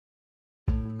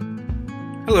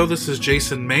Hello, this is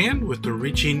Jason Mann with the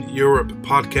Reaching Europe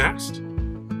podcast.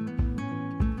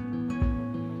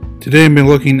 Today I've been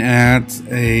looking at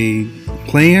a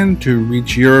plan to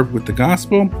reach Europe with the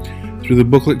gospel through the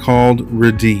booklet called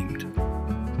Redeemed.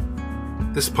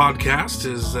 This podcast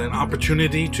is an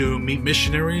opportunity to meet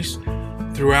missionaries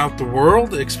throughout the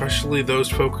world, especially those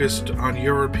focused on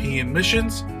European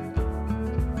missions,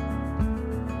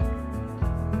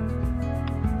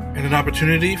 and an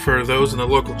opportunity for those in the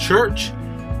local church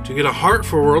to get a heart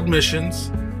for world missions,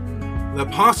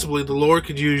 that possibly the Lord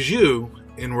could use you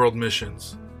in world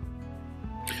missions.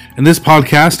 In this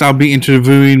podcast, I'll be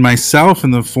interviewing myself in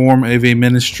the form of a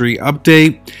ministry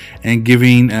update and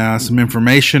giving some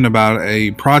information about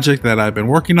a project that I've been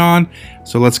working on.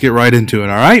 So let's get right into it,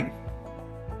 all right?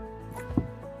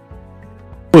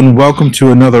 And welcome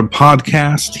to another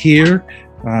podcast here.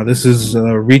 This is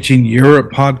Reaching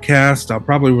Europe podcast. I'll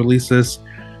probably release this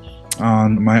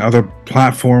on my other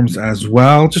platforms as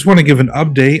well. Just want to give an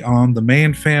update on the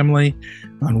Mann family,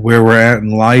 on where we're at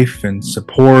in life and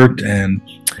support and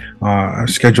our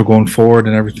schedule going forward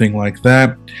and everything like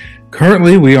that.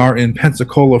 Currently, we are in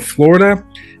Pensacola, Florida.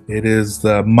 It is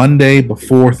the Monday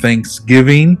before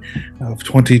Thanksgiving of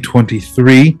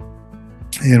 2023,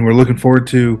 and we're looking forward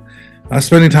to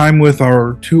spending time with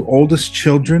our two oldest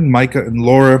children, Micah and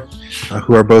Laura,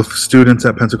 who are both students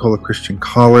at Pensacola Christian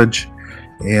College,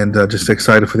 and just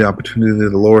excited for the opportunity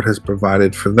that the Lord has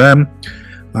provided for them.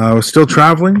 We're still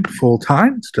traveling full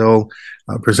time, still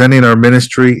presenting our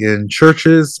ministry in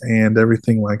churches and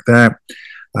everything like that.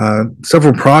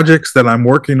 Several projects that I'm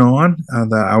working on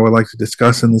that I would like to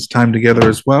discuss in this time together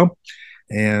as well.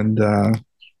 And I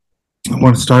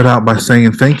want to start out by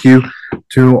saying thank you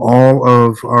to all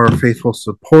of our faithful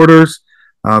supporters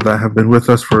that have been with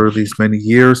us for these many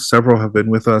years. Several have been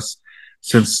with us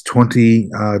since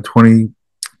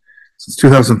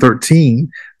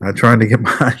 2013, trying to get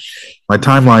my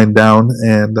timeline down,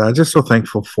 and just so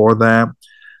thankful for that.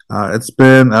 It's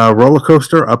been a roller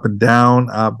coaster up and down,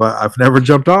 but I've never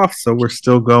jumped off, so we're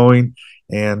still going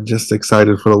and just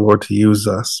excited for the Lord to use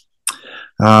us.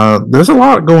 There's a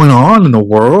lot going on in the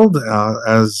world,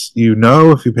 as you know,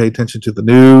 if you pay attention to the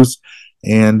news,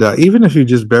 and even if you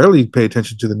just barely pay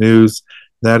attention to the news,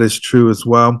 that is true as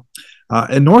well.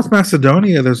 In North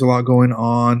Macedonia, there's a lot going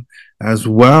on as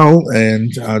well,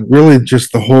 and really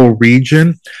just the whole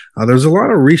region. There's a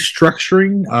lot of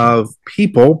restructuring of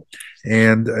people,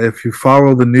 and if you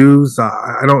follow the news,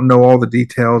 I don't know all the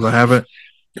details. I haven't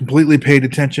completely paid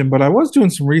attention, but I was doing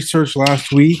some research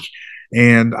last week,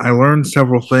 and I learned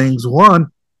several things. One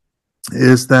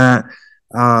is that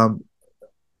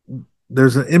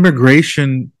there's an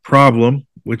immigration problem,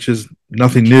 which is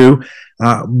nothing new,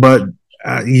 but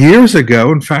years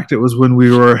ago, in fact, it was when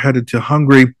we were headed to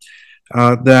Hungary,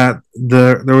 that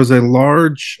there was a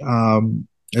large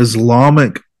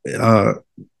Islamic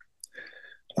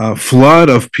flood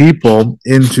of people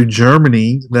into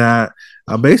Germany that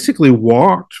basically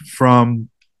walked from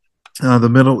the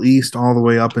Middle East all the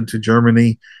way up into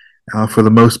Germany for the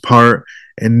most part.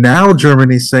 And now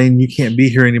Germany's saying, you can't be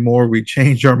here anymore. We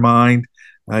changed our mind.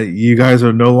 You guys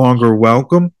are no longer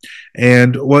welcome.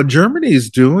 And what Germany is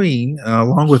doing,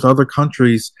 along with other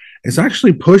countries, is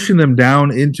actually pushing them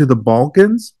down into the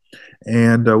Balkans,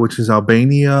 and which is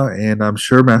Albania, and I'm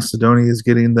sure Macedonia is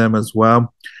getting them as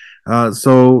well.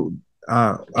 So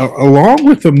along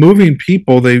with the moving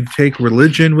people, they take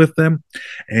religion with them,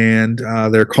 and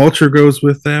their culture goes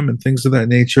with them, and things of that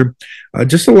nature.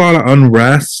 Just a lot of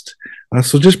unrest.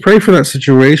 So just pray for that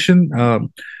situation.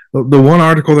 The one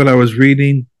article that I was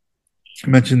reading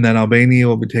mentioned that Albania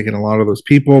will be taking a lot of those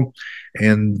people,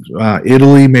 and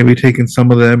Italy may be taking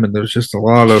some of them, and there's just a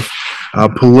lot of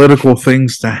political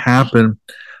things to happen.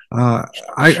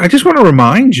 I just want to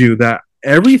remind you that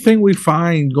everything we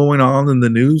find going on in the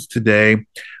news today,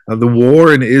 the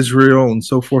war in Israel and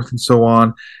so forth and so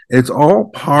on, it's all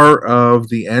part of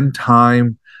the end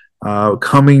time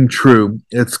coming true.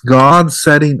 It's God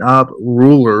setting up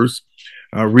rulers.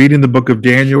 Reading the book of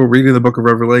Daniel, reading the book of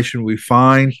Revelation, we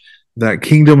find that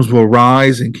kingdoms will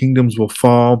rise and kingdoms will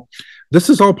fall. This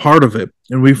is all part of it.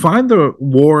 And we find the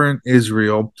war in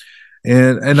Israel.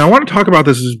 And I want to talk about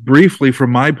this just briefly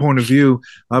from my point of view,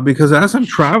 because as I'm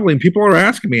traveling, people are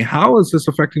asking me, how is this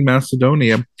affecting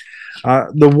Macedonia?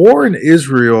 The war in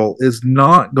Israel is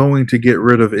not going to get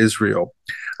rid of Israel.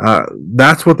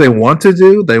 That's what they want to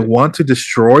do. They want to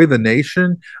destroy the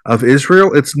nation of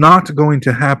Israel. It's not going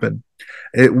to happen.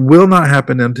 It will not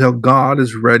happen until God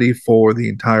is ready for the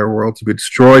entire world to be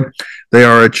destroyed. They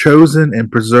are a chosen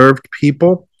and preserved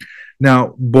people.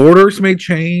 Now, borders may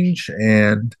change,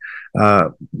 and uh,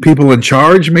 people in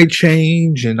charge may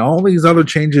change, and all these other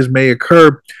changes may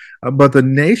occur. But the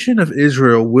nation of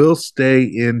Israel will stay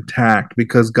intact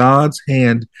because God's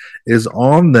hand is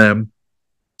on them,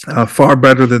 far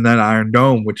better than that Iron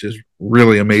Dome, which is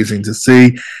really amazing to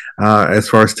see as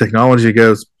far as technology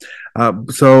goes.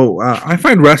 So I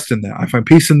find rest in that. I find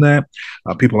peace in that.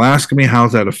 People ask me,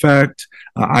 how's that affect?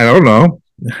 I don't know.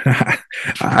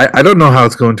 I don't know how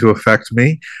it's going to affect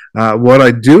me. What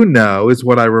I do know is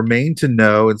what I remain to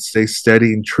know and stay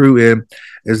steady and true in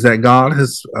is that God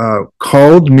has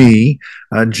called me,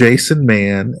 Jason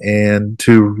Mann, and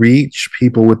to reach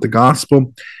people with the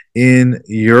gospel in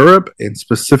Europe and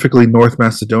specifically North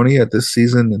Macedonia at this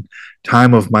season and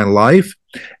time of my life.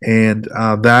 And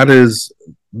that is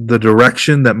the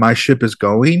direction that my ship is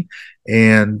going.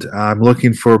 And I'm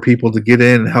looking for people to get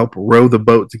in and help row the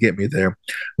boat to get me there.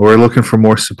 We're looking for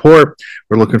more support.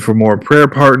 We're looking for more prayer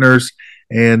partners.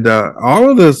 And all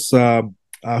of this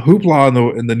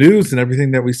hoopla in the news and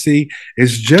everything that we see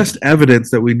is just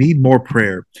evidence that we need more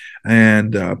prayer.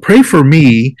 And pray for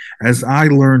me as I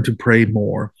learn to pray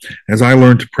more, as I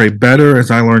learn to pray better, as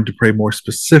I learn to pray more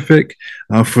specific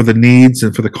for the needs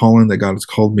and for the calling that God has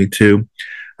called me to.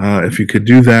 If you could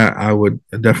do that, I would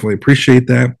definitely appreciate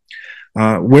that.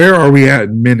 Where are we at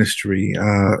in ministry?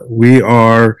 We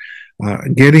are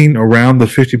getting around the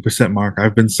 50% mark.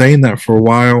 I've been saying that for a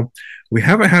while. We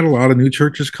haven't had a lot of new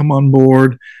churches come on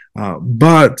board,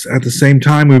 but at the same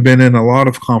time, we've been in a lot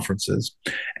of conferences,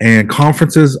 and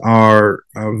conferences are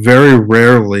very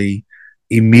rarely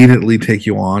immediately take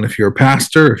you on. If you're a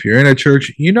pastor, if you're in a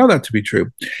church, you know that to be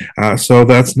true. So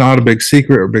that's not a big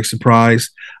secret or big surprise.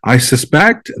 I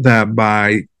suspect that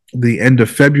by the end of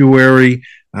February,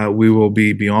 we will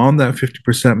be beyond that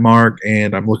 50% mark,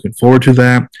 and I'm looking forward to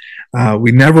that.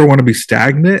 We never want to be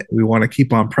stagnant. We want to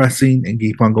keep on pressing and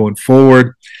keep on going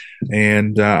forward.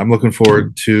 And I'm looking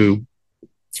forward to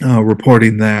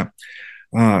reporting that.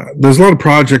 There's a lot of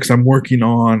projects I'm working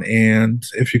on, and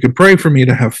if you could pray for me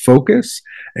to have focus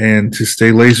and to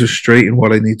stay laser straight in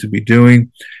what I need to be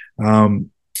doing.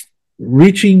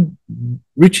 Reaching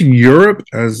Europe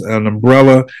as an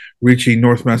umbrella, reaching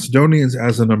North Macedonians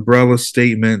as an umbrella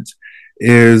statement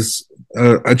is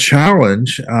a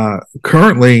challenge.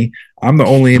 Currently, I'm the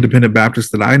only independent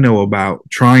Baptist that I know about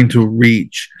trying to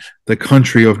reach the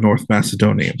country of North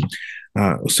Macedonia.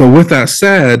 So, with that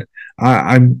said,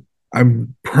 I'm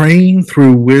praying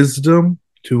through wisdom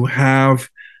to have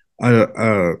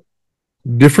a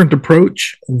different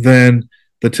approach than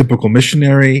the typical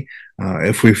missionary.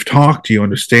 If we've talked, you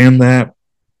understand that.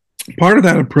 Part of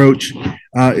that approach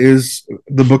is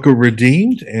the book of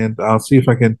Redeemed, and I'll see if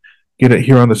I can get it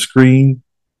here on the screen.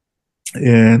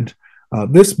 And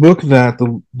this book that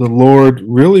the Lord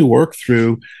really worked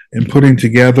through in putting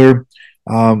together,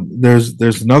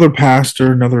 there's another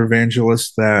pastor, another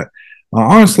evangelist that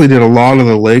honestly did a lot of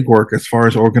the legwork as far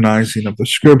as organizing of the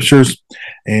scriptures,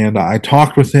 and I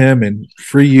talked with him and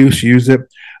free use it,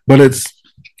 but it's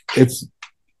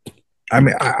I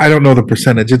mean, I don't know the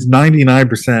percentage. It's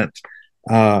 99%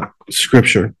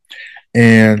 scripture.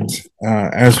 And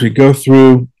as we go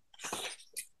through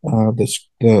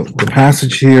the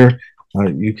passage here,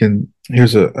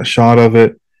 here's a shot of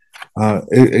it.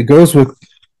 It goes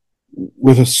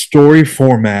with a story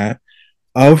format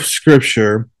of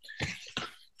scripture,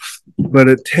 but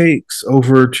it takes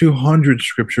over 200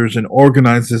 scriptures and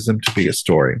organizes them to be a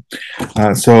story.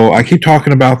 So I keep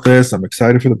talking about this. I'm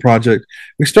excited for the project.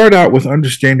 We start out with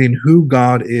understanding who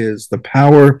God is, the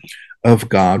power of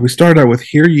God. We start out with,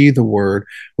 hear ye the word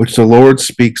which the Lord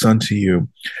speaks unto you.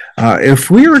 If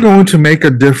we are going to make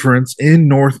a difference in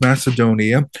North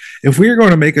Macedonia, if we are going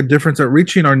to make a difference at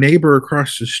reaching our neighbor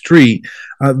across the street,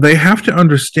 they have to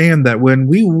understand that when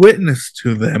we witness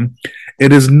to them,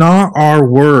 it is not our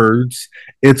words,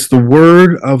 it's the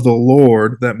word of the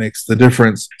Lord that makes the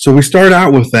difference. So we start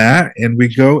out with that, and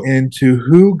we go into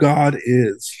who God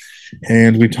is.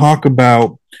 And we talk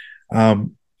about,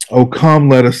 O come,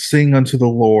 let us sing unto the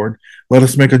Lord. Let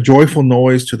us make a joyful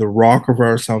noise to the rock of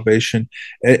our salvation.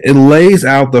 It lays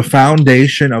out the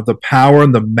foundation of the power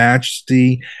and the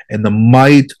majesty and the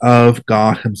might of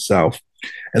God himself.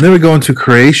 And then we go into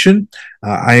creation.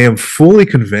 I am fully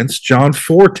convinced, John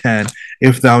 4:10,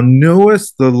 if thou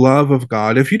knowest the love of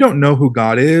God, if you don't know who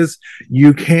God is,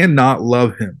 you cannot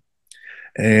love him.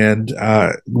 And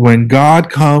when God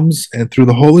comes and through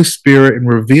the Holy Spirit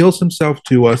and reveals himself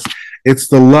to us, it's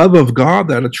the love of God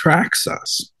that attracts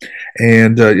us.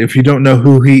 And if you don't know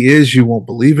who he is, you won't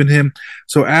believe in him.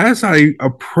 So as I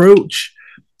approach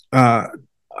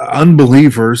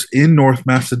unbelievers in North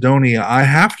Macedonia, I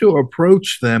have to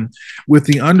approach them with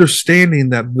the understanding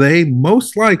that they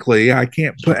most likely, I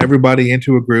can't put everybody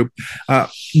into a group,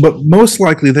 but most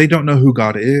likely they don't know who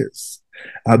God is.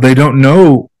 They don't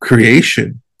know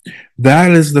creation.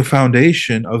 That is the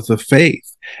foundation of the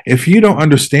faith. If you don't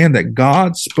understand that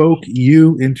God spoke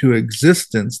you into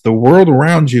existence, the world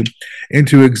around you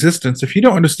into existence, if you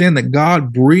don't understand that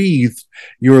God breathed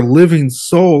your living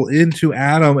soul into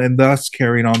Adam and thus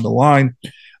carrying on the line,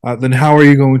 then how are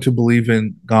you going to believe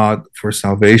in God for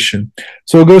salvation?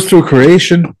 So it goes through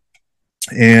creation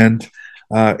and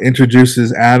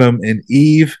introduces Adam and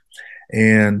Eve,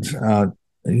 and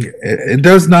it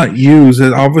does not use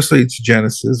it. Obviously, it's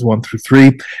Genesis 1 through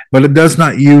 3, but it does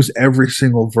not use every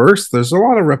single verse. There's a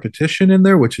lot of repetition in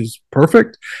there, which is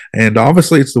perfect. And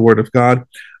obviously, it's the Word of God.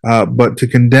 But to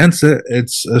condense it,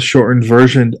 it's a shortened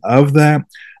version of that.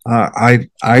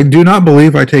 I do not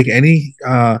believe I take any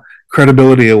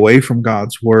credibility away from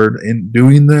God's Word in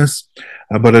doing this,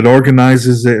 but it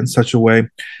organizes it in such a way.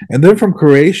 And then from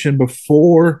creation,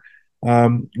 before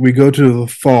we go to the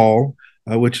fall,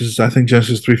 which is, I think,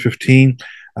 Genesis 3:15,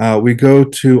 we go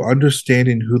to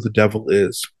understanding who the devil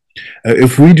is.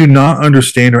 If we do not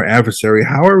understand our adversary,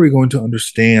 how are we going to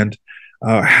understand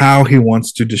how he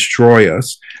wants to destroy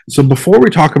us? So before we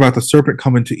talk about the serpent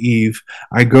coming to Eve,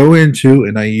 I go into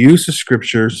and I use the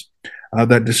scriptures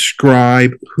that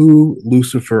describe who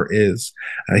Lucifer is.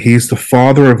 He's the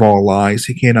father of all lies.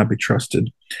 He cannot be trusted.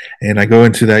 And I go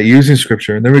into that using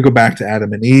scripture. And then we go back to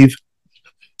Adam and Eve.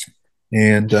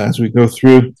 And as we go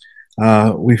through,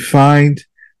 we find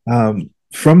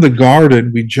from the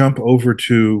garden, we jump over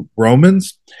to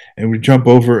Romans, and we jump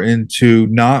over into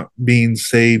not being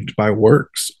saved by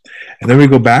works. And then we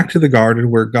go back to the garden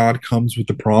where God comes with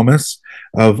the promise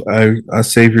of a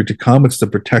Savior to come. It's the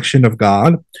protection of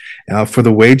God. For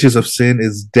the wages of sin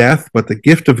is death, but the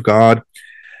gift of God.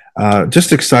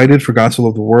 Just excited for God to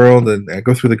love the world, and I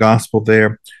go through the gospel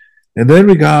there. And then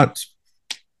we got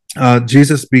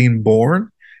Jesus being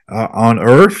born on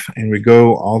earth, and we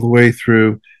go all the way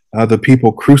through the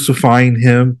people crucifying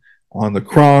him on the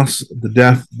cross, the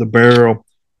death, the burial,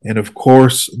 and of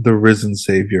course, the risen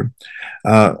Savior.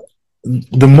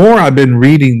 The more I've been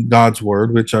reading God's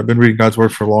Word, which I've been reading God's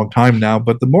Word for a long time now,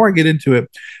 but the more I get into it,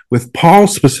 with Paul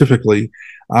specifically,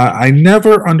 I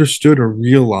never understood or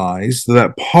realized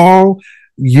that Paul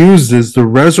uses the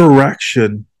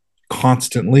resurrection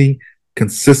constantly,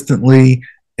 consistently,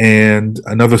 and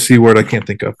another C word I can't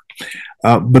think of.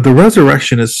 But the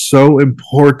resurrection is so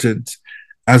important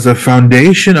as a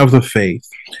foundation of the faith.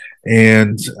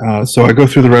 And so I go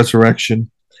through the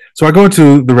resurrection. So I go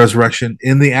into the resurrection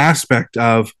in the aspect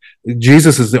of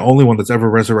Jesus is the only one that's ever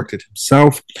resurrected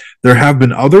himself. There have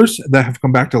been others that have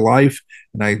come back to life,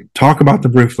 and I talk about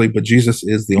them briefly, but Jesus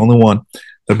is the only one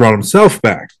that brought himself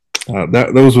back.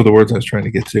 Those were the words I was trying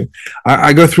to get to.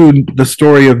 I go through the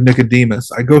story of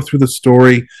Nicodemus. I go through the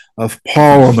story of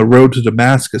Paul on the road to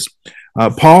Damascus.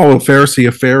 Paul, a Pharisee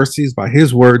of Pharisees, by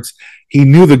his words, he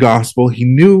knew the gospel. He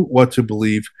knew what to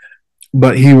believe,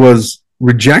 but he was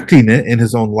rejecting it in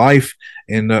his own life.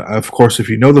 And of course, if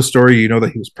you know the story, you know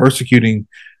that he was persecuting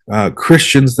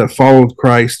Christians that followed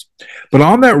Christ. But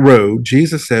on that road,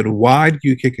 Jesus said, "Why do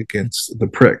you kick against the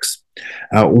pricks?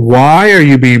 Why are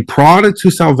you being prodded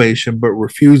to salvation but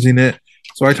refusing it?"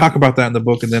 So I talk about that in the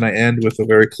book, and then I end with a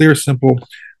very clear, simple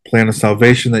plan of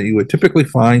salvation that you would typically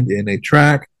find in a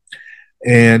tract.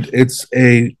 And it's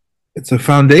a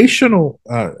foundational.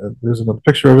 There's another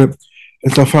picture of it.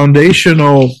 It's a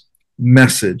foundational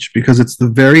message because it's the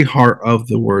very heart of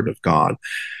the Word of God.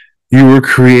 You were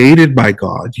created by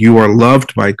God. You are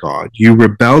loved by God. You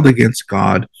rebelled against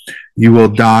God. You will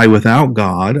die without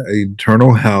God,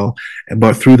 eternal hell.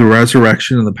 But through the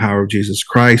resurrection and the power of Jesus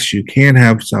Christ, you can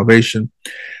have salvation.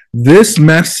 This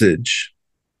message,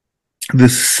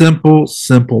 this simple,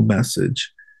 simple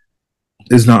message,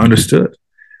 is not understood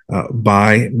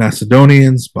by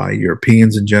Macedonians, by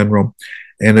Europeans in general.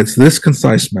 And it's this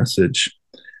concise message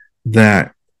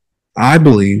that I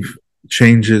believe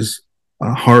changes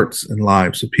hearts and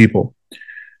lives of people.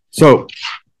 So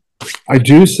I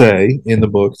do say in the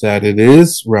book that it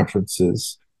is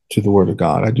references to the Word of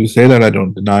God. I do say that. I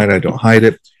don't deny it. I don't hide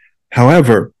it.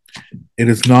 However, it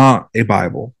is not a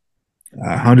Bible.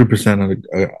 100%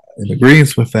 in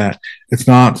agreement with that. It's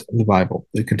not the Bible.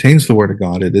 It contains the Word of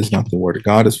God. It is not the Word of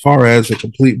God as far as a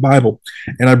complete Bible.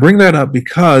 And I bring that up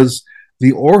because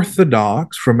the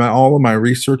Orthodox, from all of my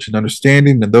research and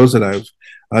understanding, and those that I've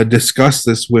discussed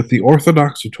this with, the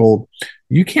Orthodox are told,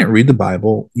 you can't read the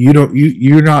Bible.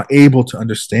 You're not able to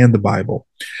understand the Bible.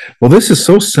 Well, this is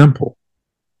so simple.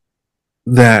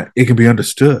 that it can be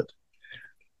understood.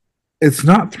 It's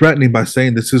not threatening by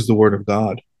saying this is the word of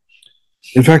God.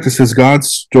 In fact, it says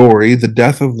God's story, the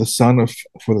death of the Son of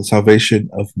for the salvation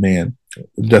of man,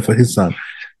 the death of his Son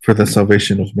for the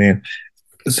salvation of man.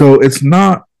 So it's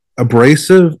not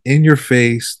abrasive, in your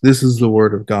face. This is the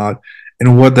word of God.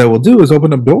 And what that will do is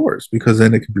open up doors, because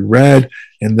then it can be read,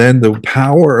 and then the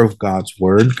power of God's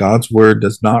word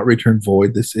does not return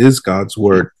void. This is God's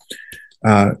word,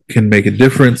 can make a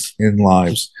difference in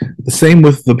lives. The same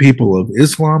with the people of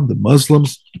Islam, the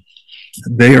Muslims.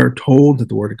 They are told that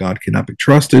the word of God cannot be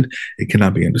trusted, it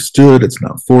cannot be understood, it's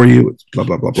not for you, it's blah,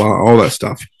 blah, blah, blah, all that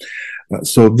stuff.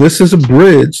 So this is a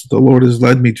bridge the Lord has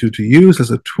led me to use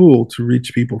as a tool to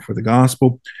reach people for the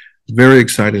gospel. Very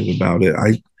excited about it.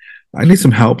 I need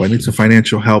some help. I need some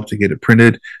financial help to get it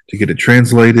printed, to get it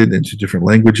translated into different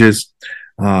languages.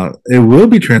 It will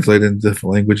be translated into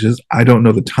different languages. I don't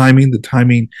know the timing. The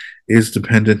timing is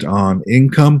dependent on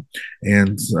income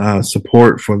and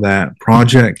support for that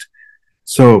project.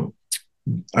 So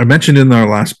I mentioned in our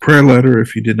last prayer letter,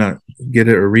 if you did not get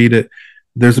it or read it,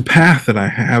 there's a path that I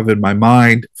have in my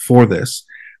mind for this.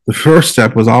 The first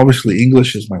step was obviously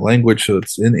English is my language, so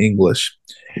it's in English.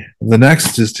 The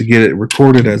next is to get it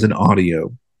recorded as an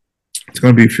audio. It's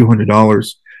going to be a few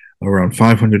 $100s, around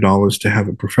 $500, to have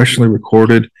it professionally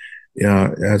recorded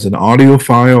as an audio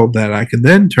file that I can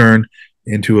then turn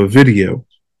into a video.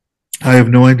 I have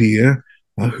no idea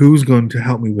who's going to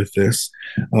help me with this,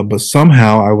 but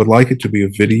somehow I would like it to be a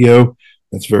video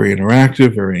that's very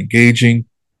interactive, very engaging.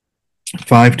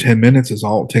 5-10 minutes is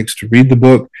all it takes to read the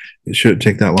book. It shouldn't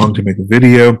take that long to make a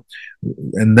video,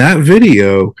 and that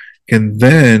video can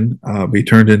then be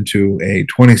turned into a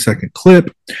 20-second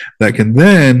clip that can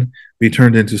then be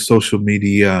turned into social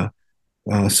media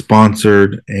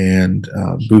sponsored and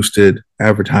boosted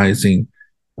advertising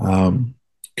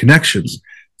connections.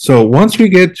 So once we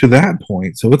get to that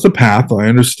point, so it's a path, I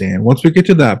understand. Once we get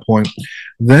to that point,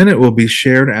 then it will be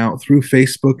shared out through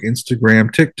Facebook,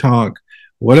 Instagram, TikTok,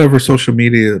 whatever social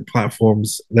media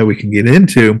platforms that we can get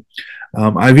into.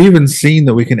 I've even seen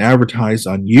that we can advertise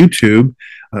on YouTube.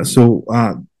 So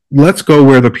let's go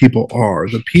where the people are.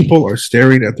 The people are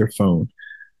staring at their phone.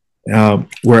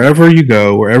 Wherever you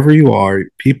go, wherever you are,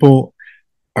 people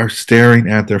are staring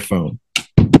at their phone.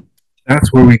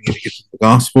 That's where we need to get to the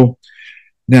gospel.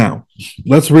 Now,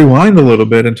 let's rewind a little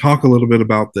bit and talk a little bit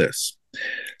about this.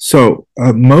 So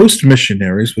most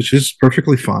missionaries, which is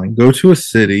perfectly fine, go to a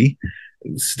city,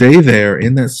 stay there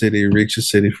in that city, reach a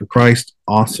city for Christ.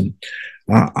 Awesome.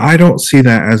 I don't see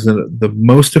that as the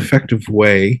most effective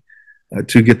way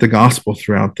to get the gospel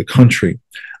throughout the country.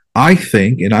 I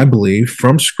think, and I believe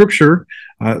from Scripture,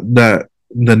 that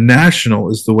the national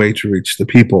is the way to reach the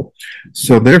people.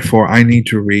 So therefore, I need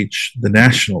to reach the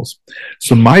nationals.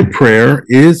 So my prayer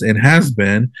is and has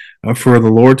been for the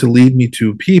Lord to lead me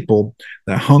to people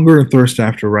that hunger and thirst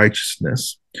after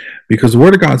righteousness. Because the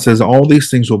Word of God says all these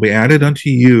things will be added unto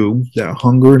you that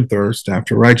hunger and thirst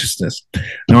after righteousness.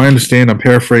 Now I understand, I'm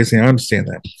paraphrasing, I understand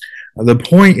that. The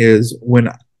point is, when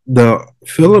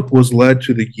Philip was led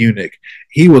to the eunuch,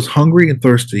 he was hungry and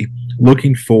thirsty,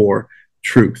 looking for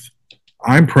truth.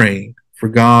 I'm praying for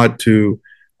God to,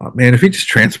 man, if he just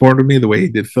transported me the way he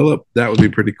did Philip, that would be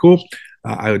pretty cool.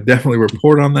 I would definitely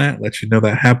report on that, let you know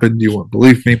that happened. You won't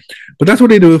believe me. But that's what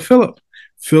he did with Philip.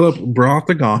 Philip brought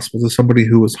the gospel to somebody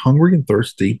who was hungry and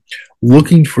thirsty,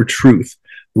 looking for truth.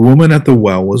 The woman at the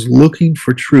well was looking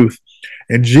for truth.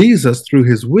 And Jesus, through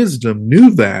his wisdom,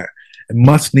 knew that and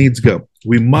must needs go.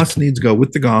 We must needs go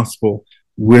with the gospel,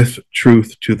 with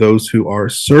truth, to those who are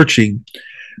searching.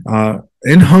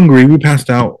 In Hungary, we passed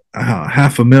out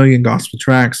 500,000 gospel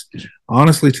tracts.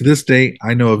 Honestly, to this day,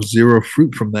 I know of zero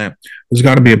fruit from that. There's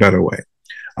got to be a better way.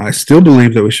 I still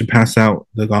believe that we should pass out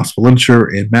the gospel literature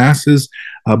in masses,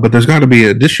 but there's got to be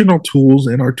additional tools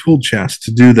in our tool chest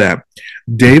to do that.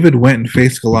 David went and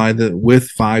faced Goliath with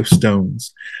 5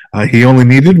 stones. He only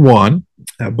needed one,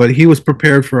 but he was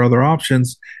prepared for other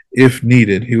options if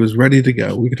needed. He was ready to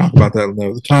go. We can talk about that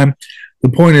another time. The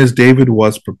point is, David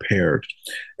was prepared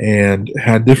and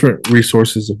had different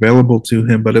resources available to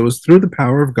him, but it was through the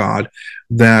power of God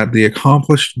that the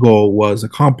accomplished goal was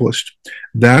accomplished.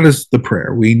 That is the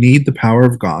prayer. We need the power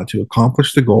of God to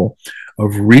accomplish the goal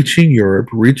of reaching Europe,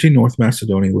 reaching North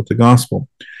Macedonia with the gospel.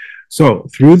 So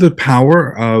through the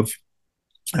power of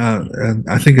and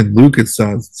I think in Luke it's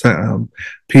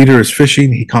Peter is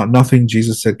fishing, he caught nothing.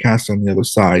 Jesus said, cast on the other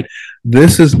side.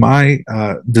 This is my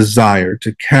desire,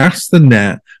 to cast the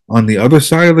net on the other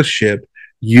side of the ship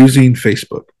using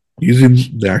Facebook, using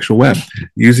the actual web,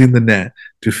 using the net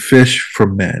to fish for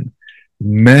men.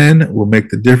 Men will make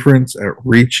the difference at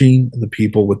reaching the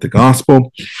people with the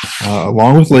gospel,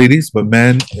 along with ladies, but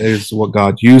men is what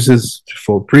God uses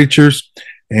for preachers.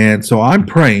 And so I'm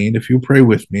praying, if you pray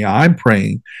with me, I'm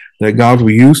praying that God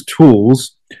will use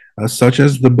tools such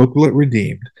as the booklet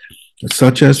Redeemed,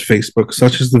 such as Facebook,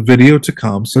 such as the video to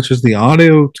come, such as the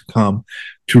audio to come,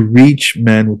 to reach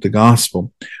men with the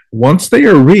gospel. Once they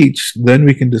are reached, then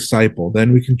we can disciple,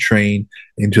 then we can train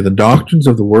into the doctrines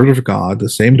of the Word of God, the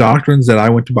same doctrines that I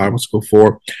went to Bible school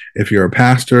for. If you're a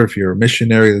pastor, if you're a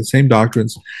missionary, the same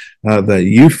doctrines that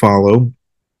you follow,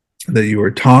 that you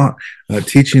are taught,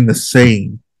 teaching the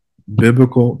same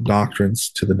biblical doctrines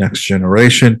to the next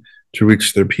generation to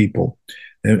reach their people.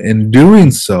 And in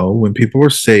doing so, when people are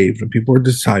saved, when people are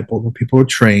discipled, when people are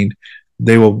trained,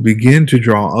 they will begin to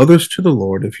draw others to the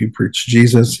Lord. If you preach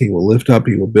Jesus, he will lift up,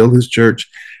 he will build his church.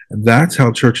 And that's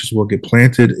how churches will get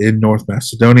planted in North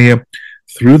Macedonia,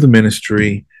 through the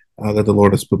ministry that the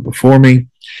Lord has put before me.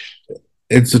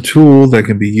 It's a tool that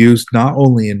can be used not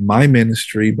only in my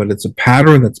ministry, but it's a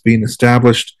pattern that's being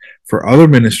established for other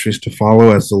ministries to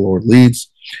follow as the Lord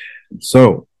leads.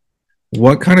 So,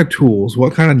 what kind of tools,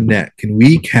 what kind of net can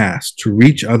we cast to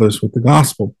reach others with the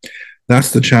gospel?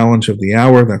 That's the challenge of the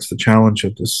hour. That's the challenge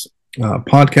of this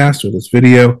podcast or this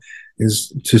video,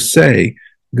 is to say,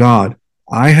 God,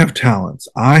 I have talents,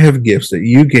 I have gifts that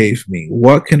you gave me.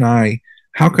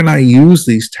 How can I use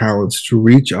these talents to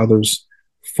reach others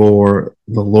for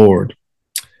the Lord?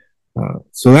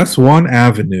 So that's one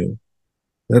avenue.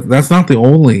 That's not the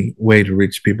only way to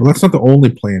reach people. That's not the only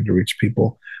plan to reach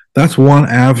people. That's one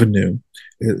avenue,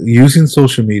 using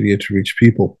social media to reach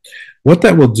people. What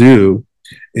that will do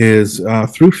is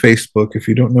through Facebook, if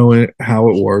you don't know how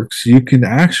it works, you can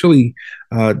actually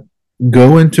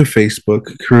go into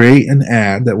Facebook, create an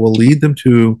ad that will lead them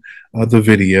to the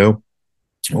video,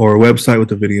 or a website with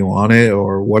the video on it,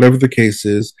 or whatever the case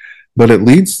is. But it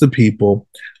leads the people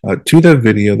to that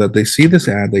video, that they see this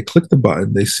ad, they click the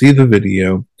button, they see the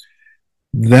video.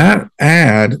 That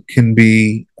ad can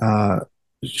be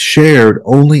shared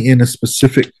only in a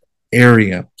specific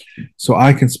area. So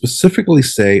I can specifically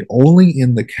say only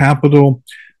in the capital,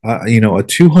 a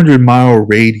 200-mile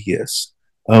radius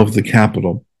of the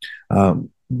capital.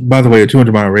 By the way, a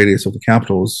 200-mile radius of the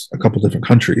capital is a couple different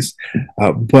countries,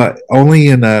 but only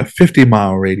in a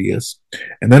 50-mile radius.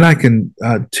 And then I can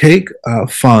take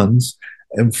funds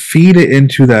and feed it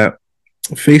into that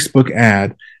Facebook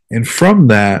ad, and from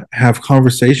that have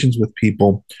conversations with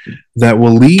people that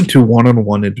will lead to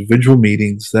one-on-one individual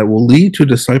meetings, that will lead to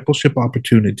discipleship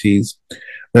opportunities,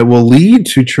 that will lead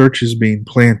to churches being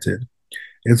planted.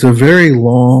 It's a very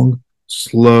long,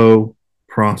 slow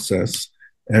process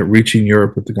at reaching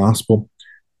Europe with the gospel.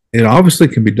 It obviously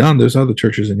can be done. There's other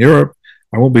churches in Europe.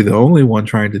 I won't be the only one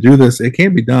trying to do this. It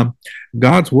can be done.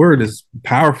 God's word is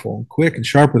powerful and quick and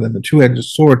sharper than the two-edged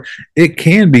sword. It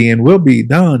can be and will be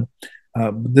done.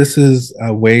 This is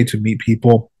a way to meet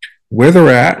people where they're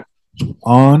at,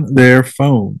 on their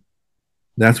phone.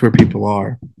 That's where people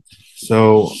are.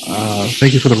 So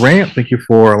thank you for the rant. Thank you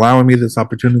for allowing me this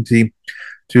opportunity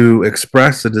to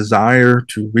express a desire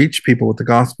to reach people with the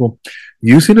gospel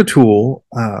using a tool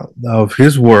of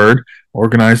his word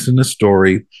organized in a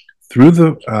story through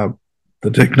the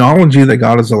technology that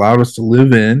God has allowed us to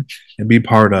live in and be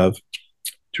part of,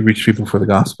 to reach people for the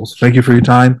gospel. So thank you for your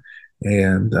time,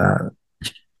 and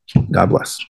God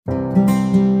bless.